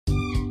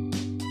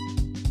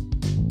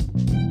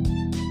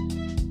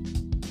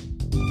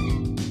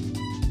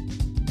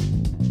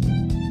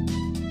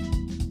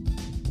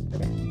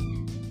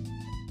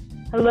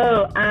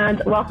Hello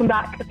and welcome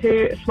back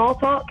to Small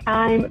Talk.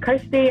 I'm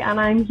Kirsty and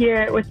I'm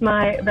here with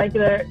my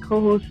regular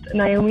co-host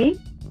Naomi.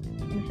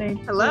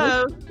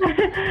 Hello.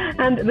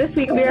 And this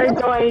week we are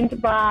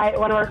joined by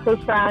one of our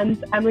close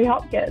friends, Emily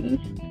Hopkins.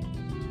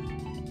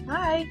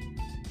 Hi.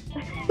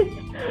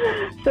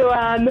 So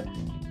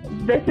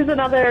this is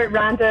another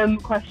random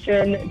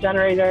question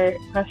generator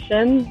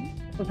question.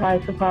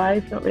 Surprise,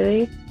 surprise, not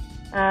really.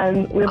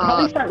 We'll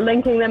probably start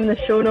linking them in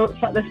the show notes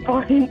at this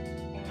point.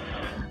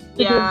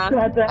 Yeah,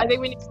 I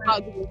think we need to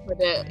start giving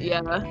credit,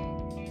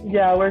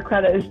 Yeah, where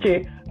credit is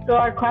due. So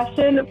our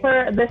question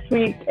for this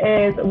week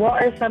is,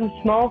 what are some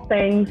small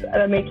things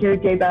that make your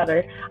day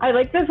better? I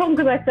like this one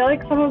because I feel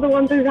like some of the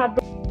ones we've had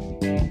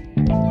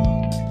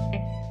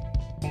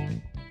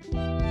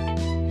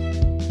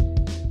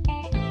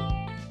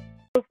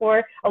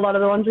before, a lot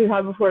of the ones we've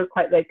had before are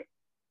quite like,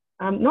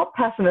 not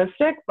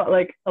pessimistic, but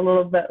like a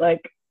little bit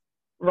like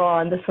raw,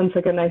 and this one's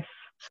like a nice...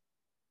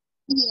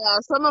 Yeah,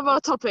 some of our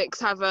topics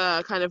have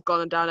kind of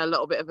gone down a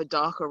little bit of a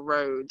darker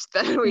road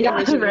than we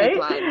originally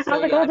planned. So, I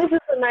was like, oh, this is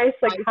a nice,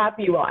 like,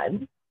 happy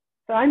one.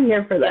 So I'm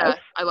here for this. Yeah,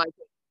 I like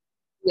it.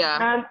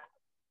 Yeah.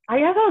 I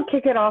guess I'll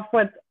kick it off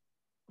with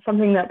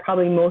something that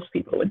probably most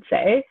people would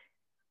say.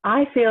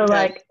 I feel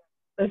like,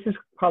 this is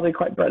probably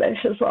quite British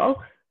as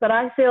well, but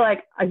I feel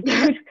like a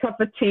good cup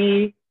of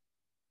tea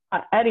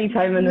at any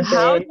time in the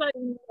day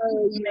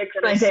makes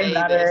my day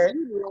better.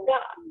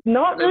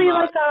 Not really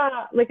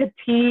like a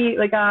tea,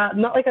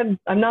 I'm not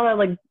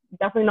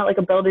definitely not like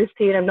a builder's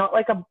tea, and I'm not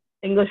like a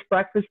English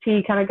breakfast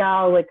tea kind of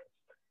gal. Like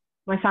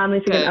my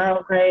family's like an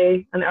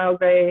Earl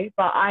Grey,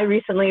 but I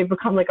recently have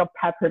become like a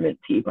peppermint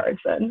tea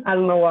person. I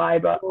don't know why,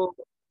 but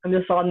I'm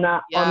just on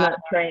that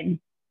train.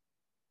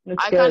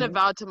 I kind of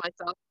vowed to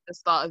myself at the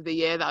start of the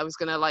year that I was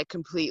gonna like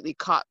completely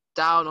cut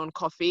down on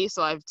coffee,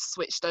 so I've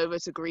switched over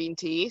to green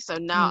tea. So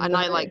now, and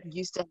I like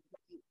used to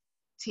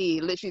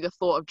tea, literally the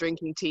thought of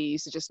drinking tea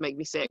used to just make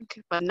me sick,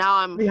 but now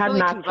I'm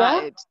fully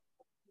converted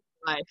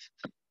life.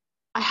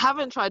 I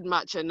haven't tried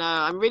matcha. No,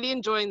 I'm really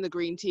enjoying the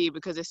green tea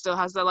because it still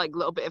has that like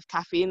little bit of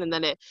caffeine, and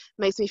then it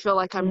makes me feel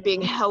like I'm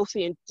being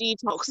healthy and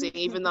detoxing,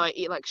 even though I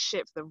eat like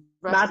shit for the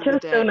rest of the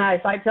day. Matcha is so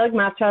nice. I feel like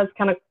matcha is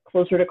kind of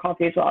closer to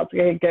coffee as well. It's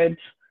like a good,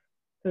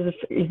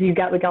 if you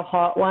get like a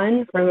hot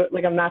one from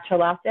like a matcha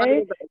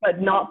latte,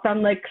 but not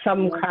from like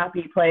some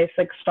crappy place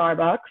like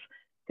Starbucks,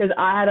 because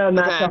I had a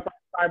matcha from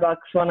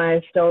Starbucks when I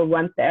still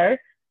went there,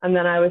 and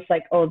then I was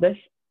like, oh, this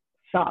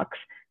sucks.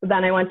 But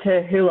then I went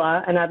to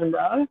Hula in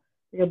Edinburgh,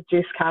 like a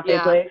juice cafe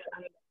place,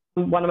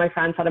 and one of my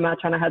friends had a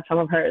matcha and I had some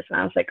of hers, and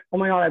I was like, oh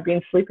my god, I've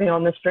been sleeping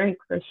on this drink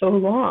for so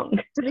long.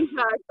 To be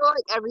fair, I feel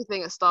like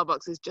everything at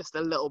Starbucks is just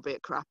a little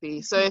bit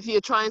crappy, so if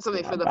you're trying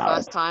something for the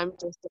first time,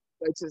 just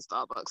go to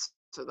Starbucks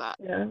for that.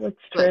 Yeah, that's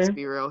true. Let's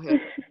be real here.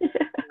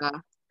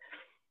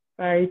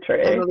 Very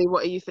true. Emily,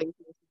 what are you thinking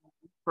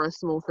for a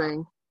small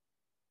thing?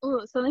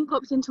 Oh, something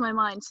popped into my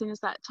mind as soon as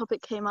that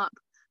topic came up.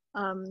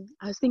 I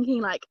was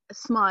thinking like a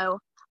smile,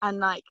 and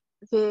like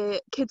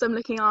the kids I'm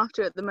looking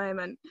after at the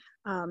moment,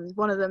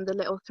 one of them, the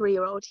little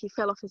 3-year-old, he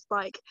fell off his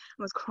bike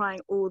and was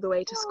crying all the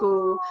way to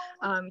school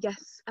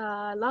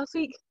last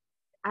week,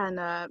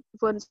 and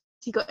once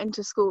he got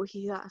into school,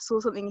 he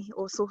saw something,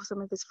 or saw some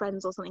of his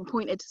friends or something,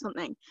 pointed to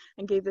something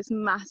and gave this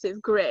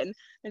massive grin.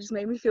 It just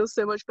made me feel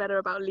so much better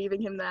about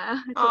leaving him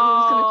there.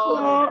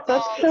 Oh,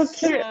 that's so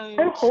cute.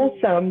 How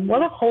wholesome.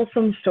 What a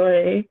wholesome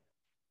story.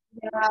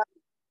 Yeah.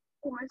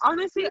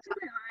 Honestly,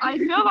 I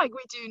feel like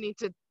we do need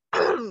to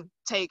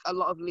take a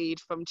lot of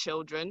lead from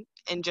children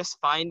in just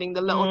finding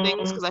the little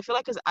things, because I feel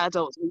like as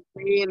adults we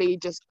really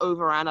just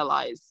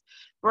overanalyze,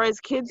 whereas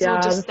kids will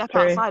just step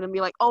outside and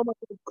be like, oh my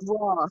god,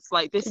 grass,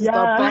 like this is the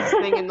best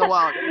thing in the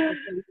world.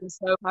 I'm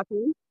so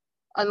happy,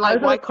 and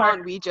like why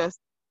can't we just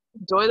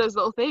enjoy those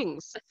little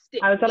things?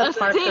 I was at a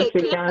park this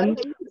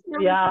weekend.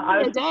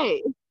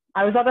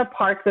 I was at a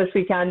park this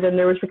weekend, and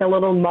there was like a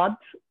little mud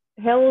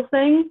hill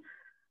thing,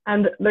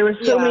 and there were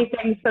so many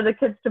things for the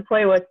kids to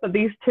play with, but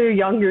these two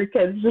younger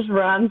kids just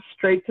ran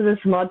straight to this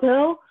mud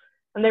hill,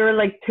 and they were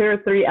like 2 or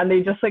 3, and they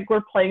just like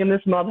were playing in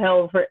this mud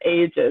hill for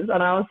ages,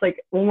 and I was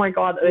like, oh my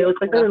god, they look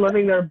like they were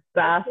living their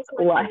best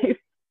life.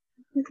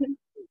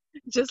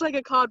 Just like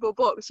a cardboard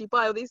box, you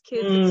buy all these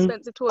kids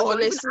expensive toys. Or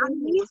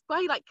you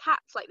buy like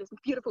caps, like this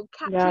beautiful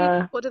cat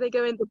tree. What do they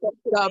go in the box?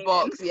 The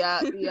box,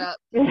 yeah.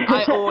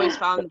 I always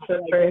found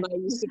that when I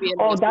used to be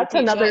an that's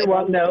another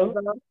one though.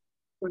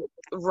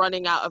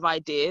 Running out of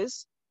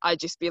ideas, I'd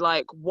just be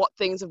like, what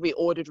things have we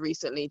ordered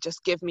recently?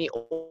 Just give me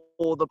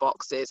all the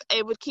boxes.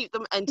 It would keep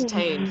them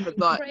entertained for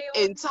the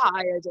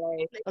entire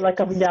day.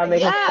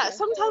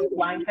 Sometimes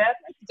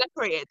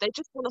decorate it. They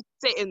just want to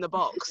sit in the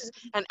box,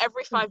 and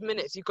every 5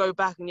 minutes you go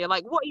back and you're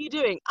like, what are you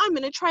doing? I'm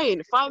in a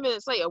train. 5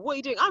 minutes later, what are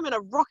you doing? I'm in a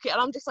rocket. And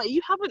I'm just like,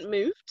 you haven't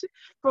moved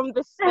from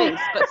this space,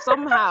 but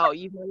somehow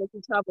you've managed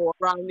to travel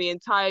around the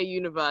entire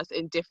universe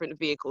in different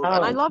vehicles.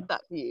 And I love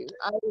that for you.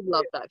 I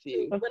love that for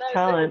you. That's when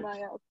talent. I was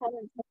at my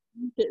parents'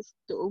 market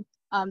stall,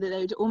 that they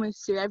would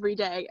almost do every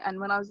day, and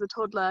when I was a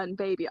toddler and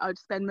baby, I would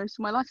spend most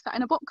of my life sat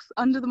in a box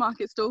under the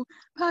market stall,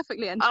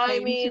 perfectly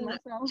entertained to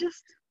myself.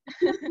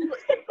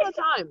 Good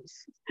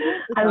times.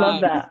 I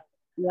love that.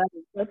 Yeah.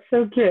 That's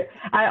so cute.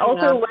 I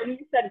also, when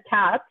you said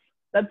cats,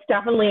 that's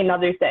definitely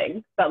another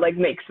thing that like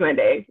makes my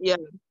day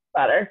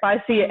better. If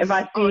I see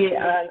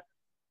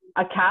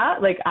a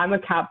cat, like I'm a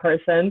cat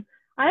person.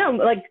 I don't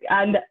like,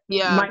 and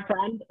my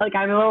friend, like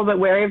I'm a little bit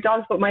wary of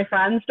dogs, but my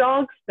friends'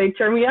 dogs, they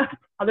cheer me up.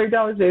 Other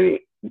dogs,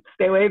 they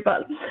stay away,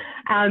 but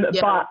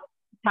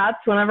cats,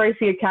 whenever I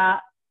see a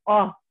cat,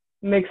 oh,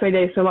 it makes my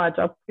day so much.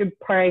 A good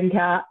purring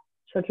cat,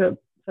 such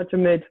a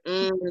mood.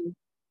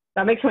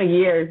 That makes my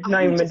year,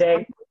 not even my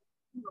day.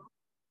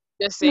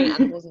 Just seeing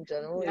animals in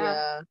general,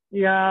 yeah.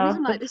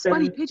 Even like this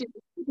funny pigeon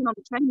was sitting on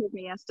the train with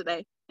me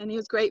yesterday, and he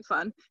was great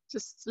fun.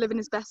 Just living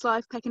his best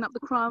life, pecking up the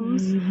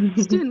crumbs,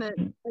 just doing the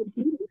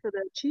duty for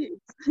the tubes.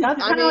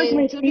 That's kind of like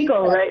my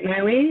seagull, right,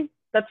 Miley?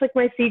 That's like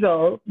my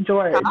seagull,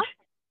 George. Huh?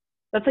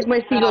 That's like my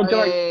seagull,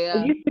 George.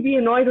 I used to be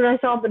annoyed when I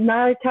saw him, but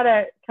now it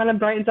kind of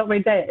brightens up my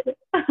day.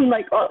 I'm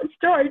like, oh, it's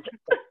George.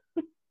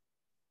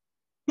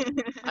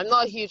 I'm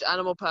not a huge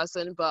animal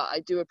person, but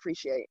I do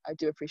appreciate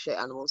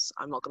animals.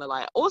 I'm not gonna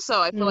lie.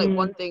 Also, I feel like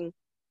one thing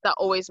that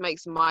always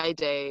makes my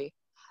day,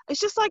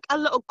 it's just like a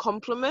little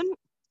compliment.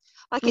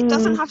 Like it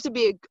doesn't have to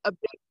be a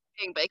big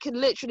thing, but it can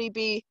literally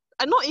be,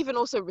 and not even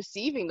also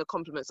receiving the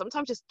compliment.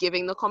 Sometimes just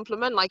giving the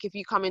compliment. Like if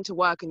you come into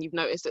work and you've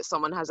noticed that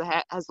someone has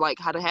had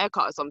a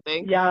haircut or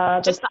something,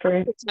 just that's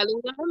true.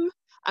 telling them,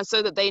 and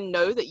so that they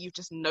know that you've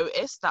just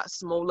noticed that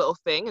small little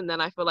thing, and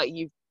then I feel like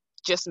you've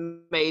just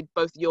made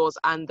both yours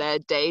and their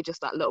day just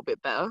that little bit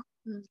better.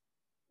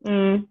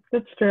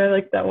 That's true. I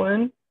like that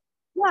one.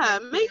 Yeah,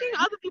 making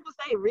other people's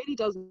day really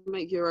does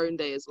make your own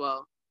day as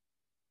well.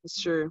 It's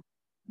true.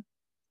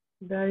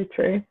 Very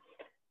true.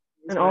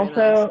 And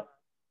also,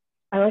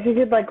 I like a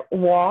good like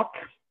walk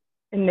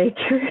in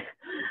nature.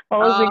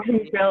 Always makes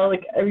me feel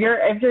like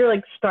if you're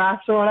like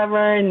stressed or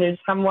whatever, and you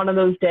just have one of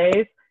those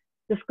days,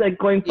 just like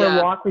going for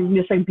a walk where you can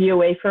just like be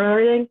away from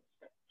everything.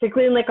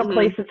 Particularly in like a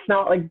place that's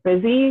not like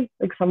busy,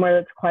 like somewhere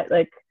that's quite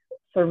like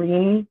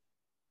serene.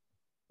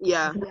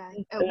 At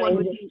one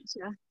with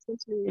nature,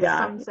 especially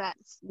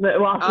sunsets.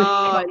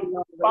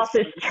 Whilst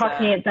it's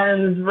chucking it down,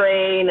 there's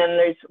rain and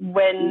there's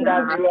wind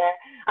everywhere,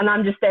 and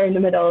I'm just there in the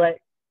middle,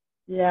 like,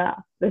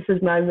 this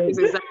is my mood. It's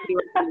exactly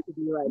what I need to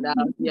do right now.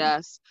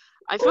 Yes,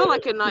 I feel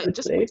like a night,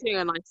 just watching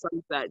a nice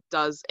sunset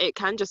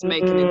can just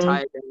make an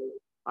entire day.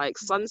 Like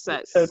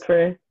sunsets. So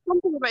true.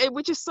 Something about it,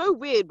 which is so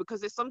weird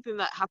because it's something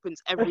that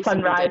happens every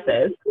sunrises.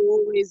 Single day. You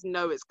always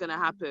know it's gonna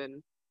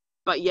happen,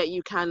 but yet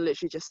you can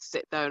literally just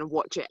sit there and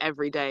watch it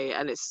every day,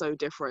 and it's so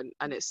different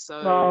and it's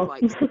so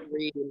like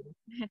serene.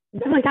 You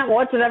definitely can't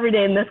watch it every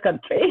day in this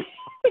country.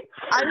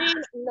 I mean,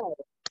 no,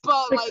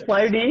 but it's like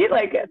cloudy.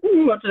 Like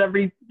you watch it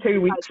every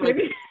 2 weeks,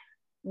 maybe.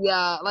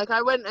 Yeah, like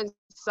I went and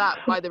sat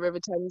by the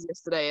River Thames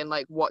yesterday and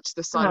like watched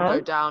the sun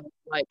go down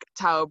like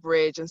Tower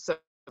Bridge and so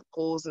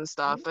pools and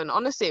stuff, and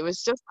honestly it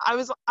was just I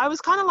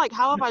was kind of like,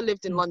 how have I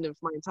lived in London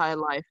for my entire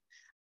life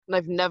and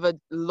I've never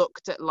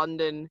looked at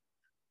London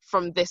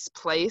from this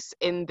place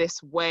in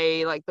this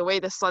way, like the way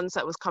the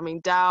sunset was coming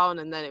down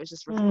and then it was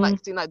just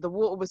reflecting, like the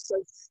water was so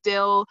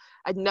still.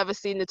 I'd never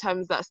seen the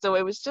Thames that still.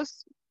 It was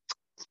just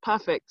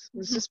perfect. It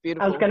was just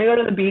beautiful. I was gonna go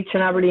to the beach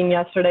in Aberdeen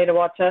yesterday to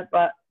watch it,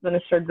 but then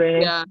it started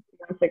raining. I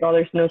was like, oh,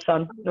 there's no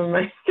sun, never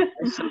mind.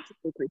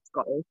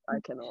 Scottish. I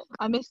cannot.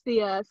 I missed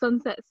the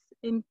sunsets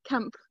in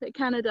Camp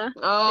Canada.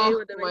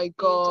 Oh my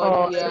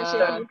god!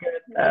 So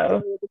good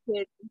though.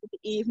 The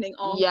evening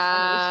off.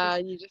 Yeah,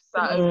 you just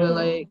sat over the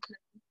lake.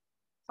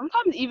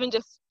 Sometimes even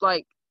just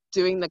like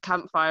doing the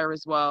campfire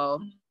as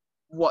well,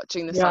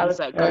 watching the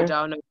sunset go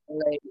down over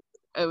the lake.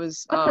 It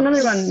was. That's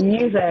another one.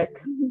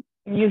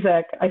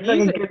 Music. I feel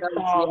like a good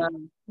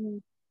song.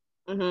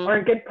 Or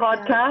a good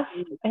podcast.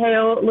 Hey,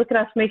 look at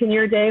us making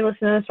your day.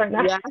 Listen to this right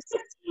now. Yes.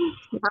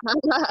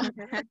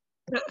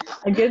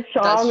 A good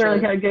song or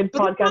like a good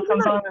podcast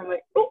comes on, I'm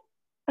like, oh,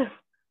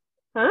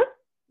 huh?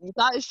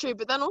 That is true.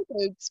 But then also,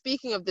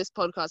 speaking of this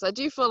podcast, I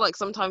do feel like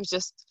sometimes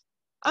just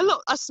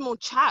a small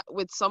chat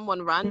with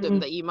someone random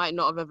that you might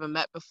not have ever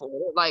met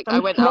before. Like I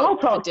went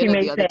out for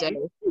dinner the other day.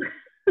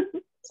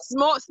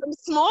 Some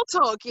small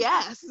talk,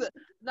 yes.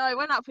 No, I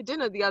went out for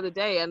dinner the other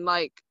day, and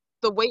like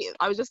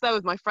I was just there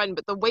with my friend,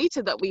 but the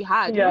waiter that we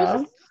had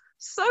was just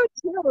so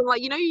chill.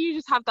 Like, you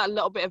just have that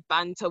little bit of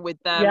banter with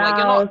them. Like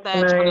you're not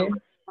there trying to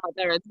out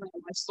there and tell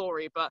my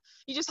story, but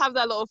you just have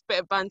that little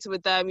bit of banter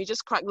with them. You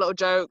just crack little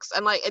jokes,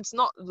 and like it's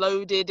not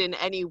loaded in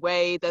any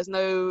way. There's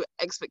no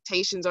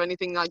expectations or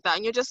anything like that,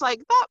 and you're just like,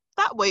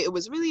 that waiter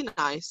was really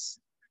nice.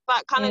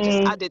 That kind of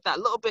just added that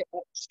little bit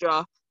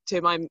extra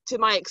to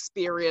my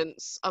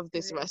experience of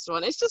this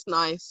restaurant. It's just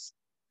nice.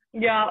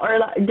 Yeah, or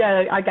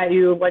I get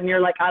you when you're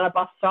like at a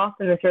bus stop,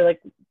 and if you're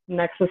like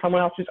next to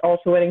someone else who's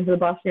also waiting for the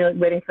bus, and you're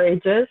like waiting for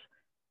ages,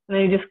 and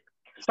then you just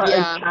start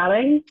like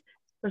chatting,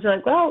 because you're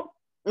like, well,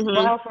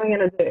 what else am I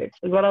gonna do?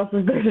 Like, what else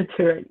is there to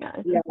do right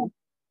now? Yeah.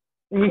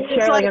 You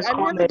share like a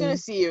I'm never gonna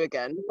see you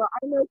again, but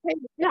I'm okay.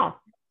 Yeah.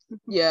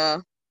 Yeah.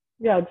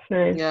 Yeah, it's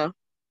nice. Yeah.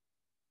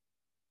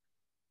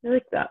 I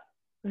like that.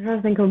 I'm trying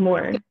to think of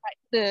more.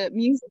 The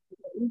music,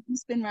 we've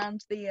just been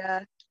around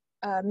the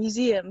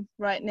museum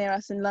right near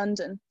us in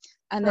London,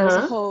 and there was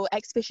a whole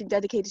exhibition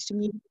dedicated to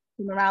music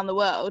from around the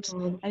world,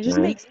 and it just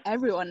makes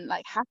everyone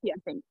like happy. I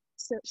think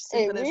such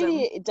symbolism.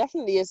 It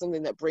definitely is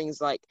something that brings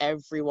like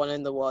everyone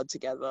in the world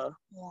together.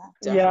 Yeah,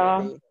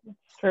 definitely. Yeah,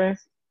 that's true.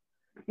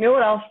 You know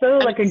what else though?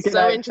 Like a good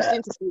outfit.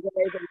 Interesting to see the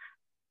way that.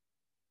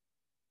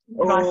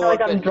 I feel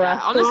like I'm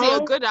dressed honestly,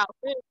 wrong. a good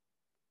outfit.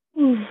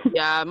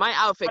 Yeah, my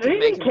outfit. I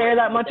don't even care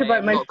that much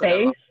about my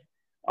face.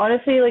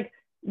 Honestly, like,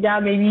 yeah,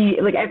 maybe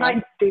like if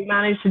I do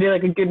manage to do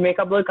like a good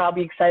makeup look, I'll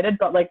be excited.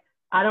 But like,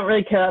 I don't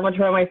really care that much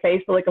about my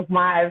face. But like, if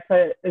my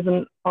outfit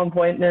isn't on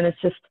point, then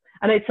it's just,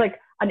 and it's like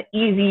an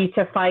easy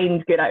to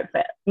find good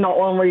outfit, not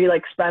one where you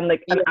like spend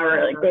like an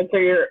hour like going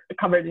through your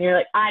cupboard and you're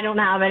like, I don't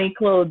have any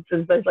clothes,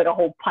 and there's like a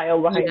whole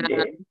pile behind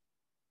you.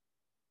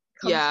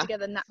 Comes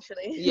together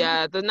naturally.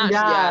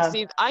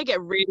 See, I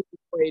get really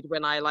annoyed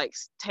when I like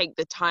take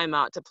the time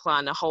out to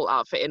plan a whole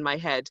outfit in my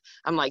head.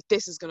 I'm like,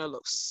 this is gonna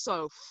look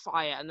so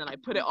fire, and then I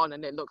put it on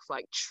and it looks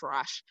like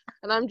trash,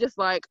 and I'm just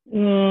like,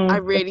 I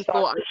really thought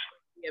I was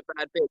gonna be a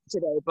bad bitch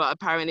today, but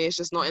apparently it's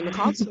just not in the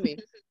cards for me.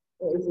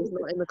 It's just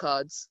not in the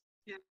cards.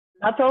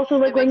 That's also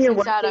like when you're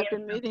sad. I've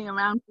been moving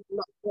around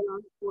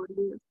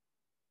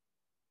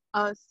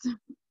for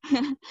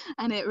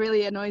and it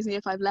really annoys me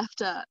if I've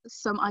left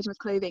some item of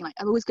clothing. Like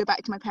I always go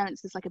back to my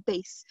parents as like a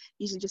base,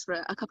 usually just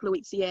for a couple of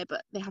weeks a year,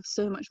 but they have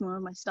so much more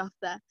of my stuff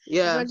there.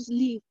 So I just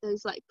leave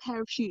those like pair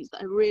of shoes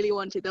that I really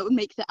wanted that would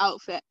make the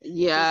outfit.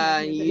 You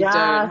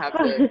don't have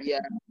to.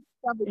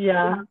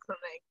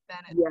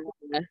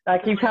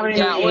 That keeps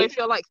happening. Or if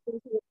you're like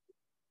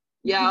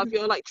if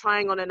you're like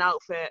trying on an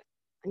outfit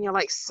and you're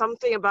like,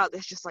 something about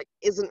this just like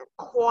isn't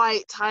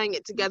quite tying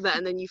it together,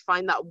 and then you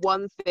find that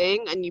one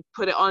thing and you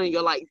put it on and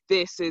you're like,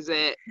 this is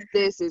it,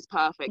 this is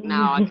perfect,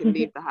 now I can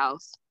leave the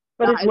house.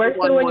 But it's worse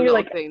than when you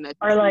like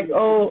are like,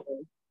 oh,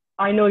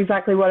 I know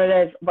exactly what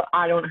it is, but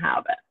I don't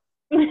have it.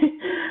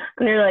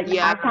 And you're like,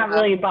 I can't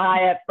really buy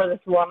it for this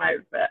one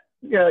outfit.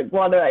 You're like,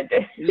 what do I do?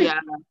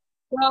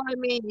 Well, I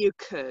mean, you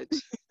could.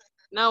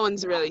 No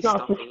one's really it's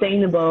not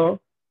sustainable.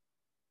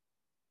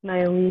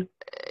 Naomi.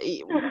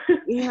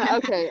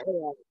 Okay.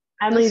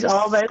 Emily's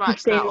all about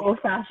sustainable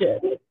fashion.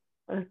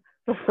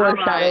 The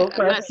foreshadow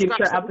for a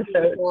future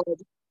episode.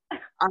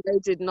 I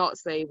did not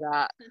say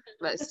that.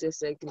 Let's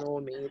just ignore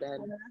me then.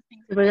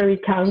 We're gonna be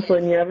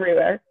canceling you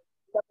everywhere.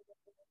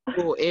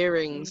 Oh,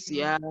 earrings,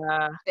 yeah.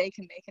 They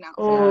can make an outfit.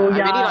 Oh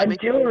yeah, I really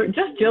like jewelry,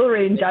 just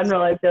jewelry in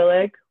general. I feel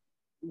like.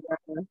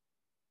 Yeah.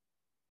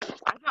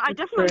 I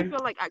definitely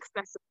feel like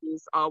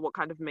accessories are what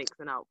kind of makes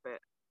an outfit.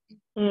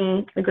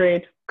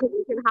 Agreed. Because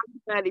you can have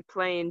fairly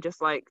plain,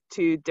 just like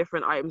two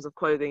different items of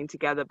clothing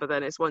together, but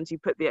then it's once you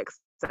put the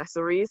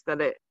accessories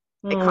that it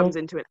comes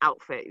into an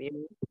outfit, you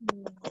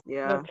know?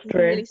 That's you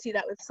can really see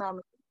that with some,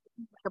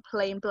 like a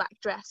plain black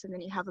dress, and then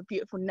you have a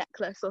beautiful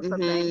necklace or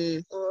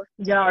something. Or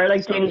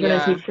like jeans and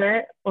a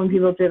t-shirt. When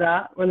people do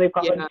that, when they've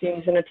got like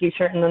jeans and a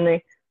t-shirt, and then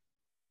they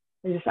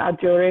just add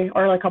jewelry,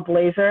 or like a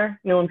blazer.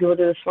 You know, when people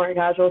do the smart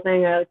casual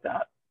thing, I like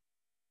that.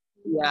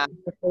 Yeah,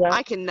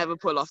 I can never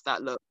pull off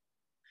that look.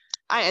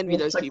 I envy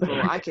those people.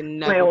 I can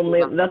never.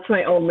 That's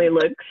my only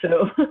look.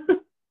 So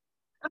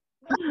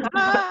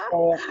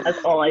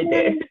that's all I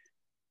do.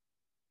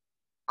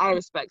 I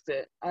respect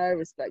it.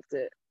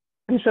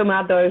 I'm so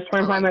mad though. I was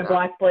trying to find my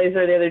black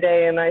blazer the other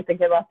day, and I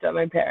think I left it at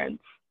my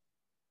parents.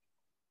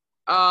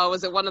 Oh,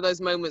 was it one of those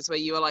moments where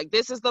you were like,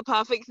 "This is the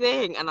perfect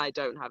thing," and I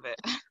don't have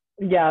it?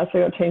 Yeah, so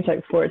I got changed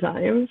like 4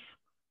 times.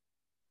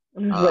 I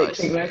was late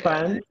seeing my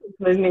friends.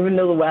 I didn't even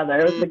know the weather.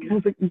 I was like,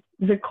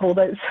 is it cold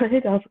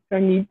outside? I was like, do I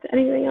need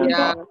anything on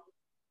top?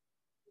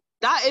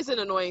 That is an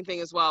annoying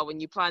thing as well,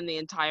 when you plan the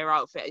entire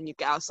outfit and you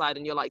get outside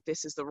and you're like,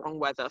 this is the wrong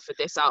weather for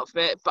this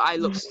outfit, but I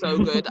look so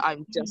good.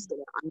 I'm just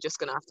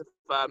gonna have to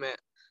firm it.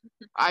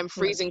 I'm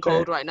freezing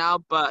cold right now,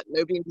 but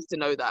nobody needs to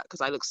know that because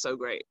I look so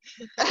great.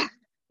 And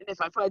if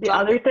I put the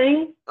other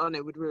thing on,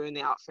 it would ruin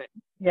the outfit.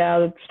 Yeah,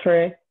 that's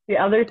true. The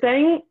other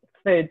thing,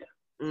 food.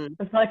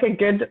 It's like a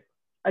good,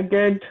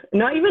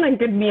 not even a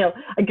good meal,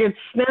 a good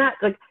snack.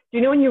 Like, do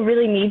you know when you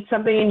really need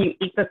something and you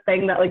eat the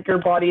thing that like your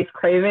body is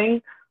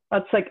craving?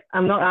 That's like,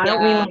 I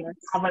don't mean like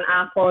have an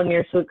apple and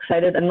you're so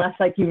excited, unless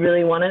like you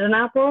really wanted an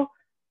apple.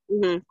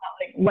 Like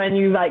when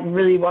you like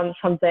really want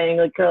something,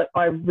 like you're like,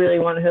 oh, I really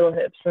want hula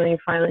hoops, and then you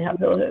finally have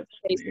hula hoops.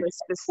 Taste a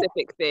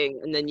specific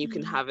thing, and then you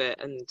can have it,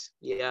 and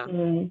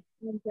I'm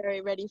very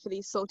ready for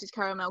these salted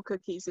caramel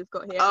cookies we've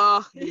got here.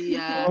 Oh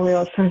yeah. Oh my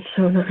god, sounds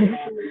so nice.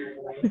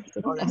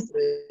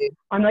 Honestly,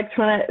 I'm like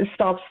trying to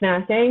stop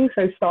snacking,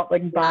 so stop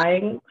like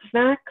buying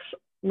snacks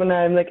when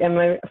I'm like in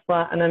my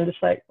flat, and I'm just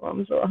like, oh,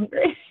 I'm so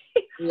hungry.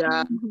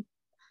 Yeah.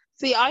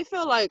 See, I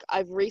feel like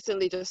I've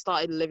recently just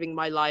started living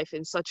my life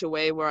in such a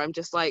way where I'm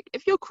just like,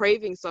 if you're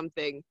craving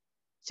something,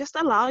 just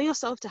allow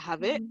yourself to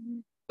have it.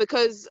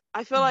 Because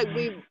I feel like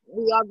we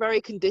are very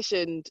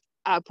conditioned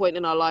at a point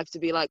in our life to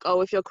be like,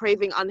 oh, if you're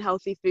craving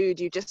unhealthy food,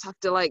 you just have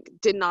to like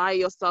deny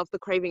yourself the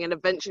craving and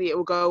eventually it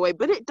will go away.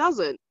 But it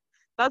doesn't.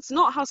 That's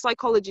not how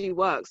psychology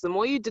works. The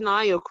more you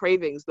deny your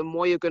cravings, the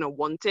more you're going to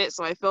want it.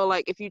 So I feel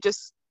like if you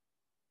just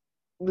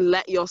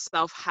let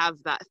yourself have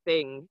that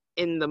thing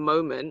in the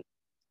moment,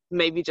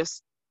 maybe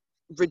just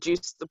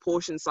reduce the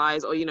portion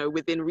size, or, you know,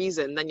 within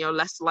reason, then you're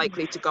less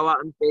likely to go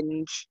out and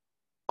binge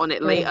on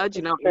it later. Do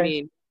you know what I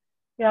mean?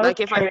 Yeah, like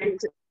if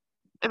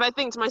I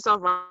think to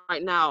myself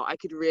right now, I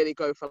could really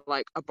go for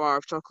like a bar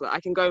of chocolate. I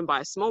can go and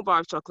buy a small bar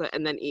of chocolate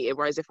and then eat it.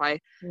 Whereas if I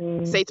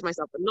say to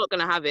myself, I'm not going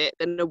to have it,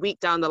 then a week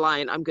down the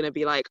line, I'm going to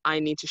be like, I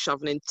need to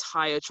shove an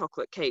entire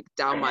chocolate cake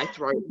down my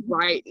throat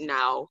right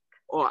now,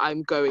 or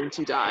I'm going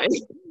to die.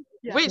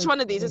 Yeah. Which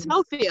one of these is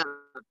healthier?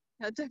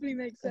 That definitely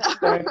makes sense.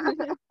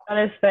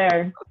 That is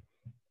fair.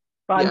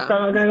 But I'm still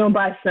not going to go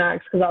buy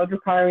snacks because that would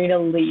require me to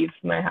leave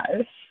my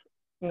house.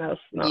 And that's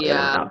not going to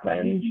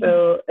happen.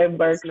 So it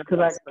works because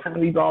I can't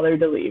be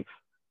bothered to leave.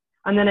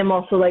 And then I'm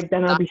also like,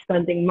 then I'll be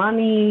spending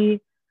money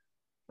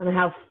and I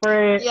have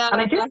fruit. And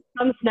I do have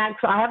some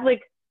snacks. So I have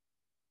like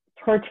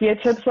tortilla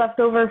chips left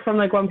over from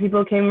like when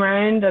people came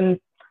around, and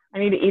I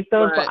need to eat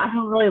those, but I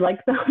don't really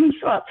like them.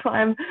 So that's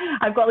why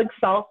I've got like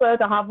salsa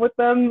to have with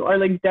them, or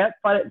like dip,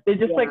 but they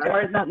just like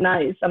aren't that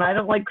nice. And I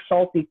don't like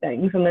salty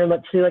things, and they're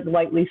literally like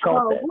lightly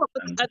salted.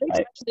 Are they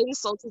plain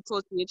salted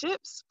tortilla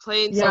chips?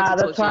 Plain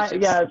salted tortilla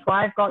chips. Yeah, that's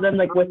why I've got them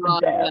like with the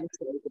dip.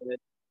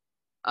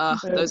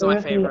 Those are my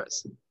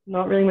favorites.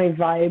 Not really my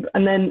vibe.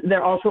 And then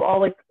they're also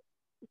all like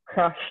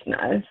crushed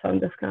now, so I'm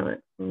just kind of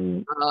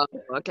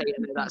okay,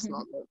 that's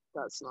not good.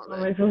 What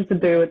am I supposed to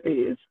do with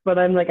these? But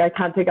I'm like, I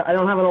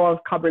don't have a lot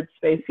of cupboard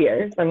space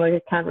here, so I'm like,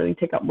 I can't really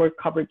take up more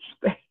cupboard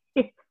space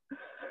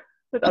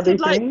with other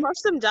things. Like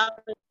crush them down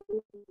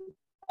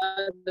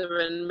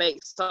and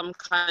make some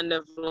kind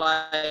of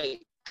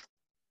like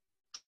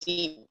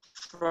deep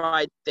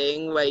fried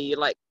thing where you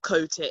like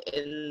coat it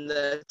in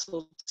the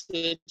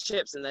tortilla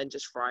chips and then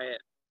just fry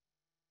it.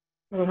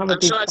 I don't have a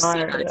deep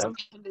fryer though.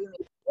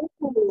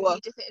 You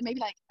dip it in maybe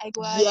like egg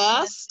white.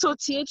 Yes,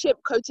 tortilla chip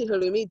coated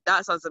halloumi.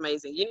 That sounds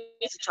amazing. You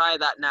need to try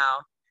that now,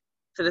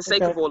 for the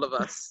sake of all of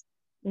us.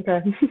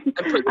 Okay.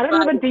 I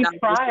don't have a deep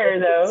fryer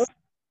though.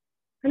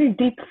 I need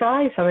deep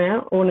fry something. I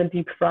don't want a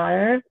deep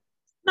fryer.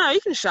 No,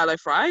 you can shallow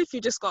fry if you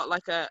just got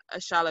like a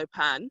shallow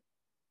pan.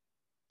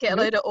 Get a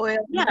load of oil.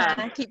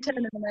 Yeah. Keep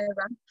turning them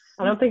over.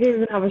 I don't think I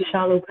even have a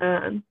shallow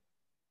pan.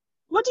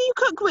 What do you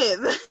cook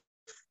with?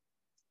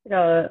 Like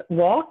a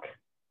wok,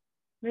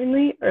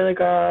 mainly, or like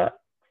a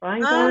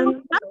frying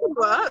pan. That could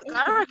work.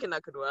 I reckon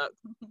that could work.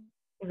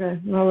 Okay,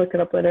 I'll look it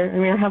up later. I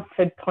mean, I have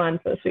food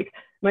planned for this week.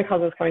 My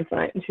cousin's coming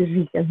tonight, and she's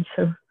vegan,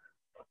 so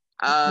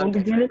won't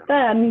be doing it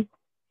then.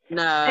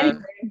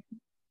 No.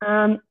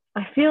 Anyway,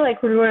 I feel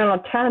like we're going on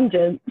a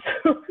tangent,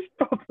 so it's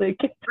probably a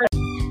good time.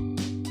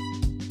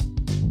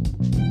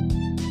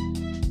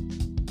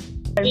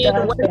 Yeah.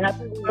 Probably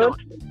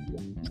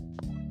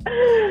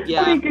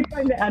a good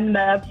time to end the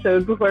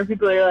episode before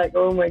people are like,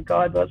 oh my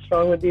god, what's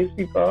wrong with these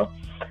people?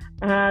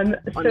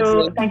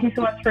 So thank you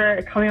so much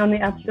for coming on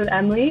the episode,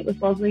 Emily. It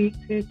was lovely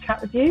to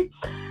chat with you.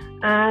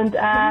 And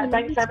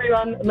thanks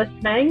everyone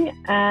listening.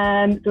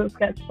 And don't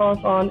forget to follow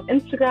us on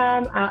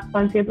Instagram at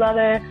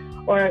FancyBlather,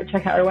 or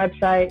check out our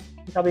website,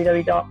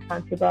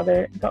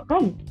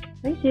 www.fancyblather.com.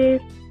 Thank you.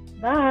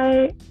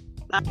 Bye.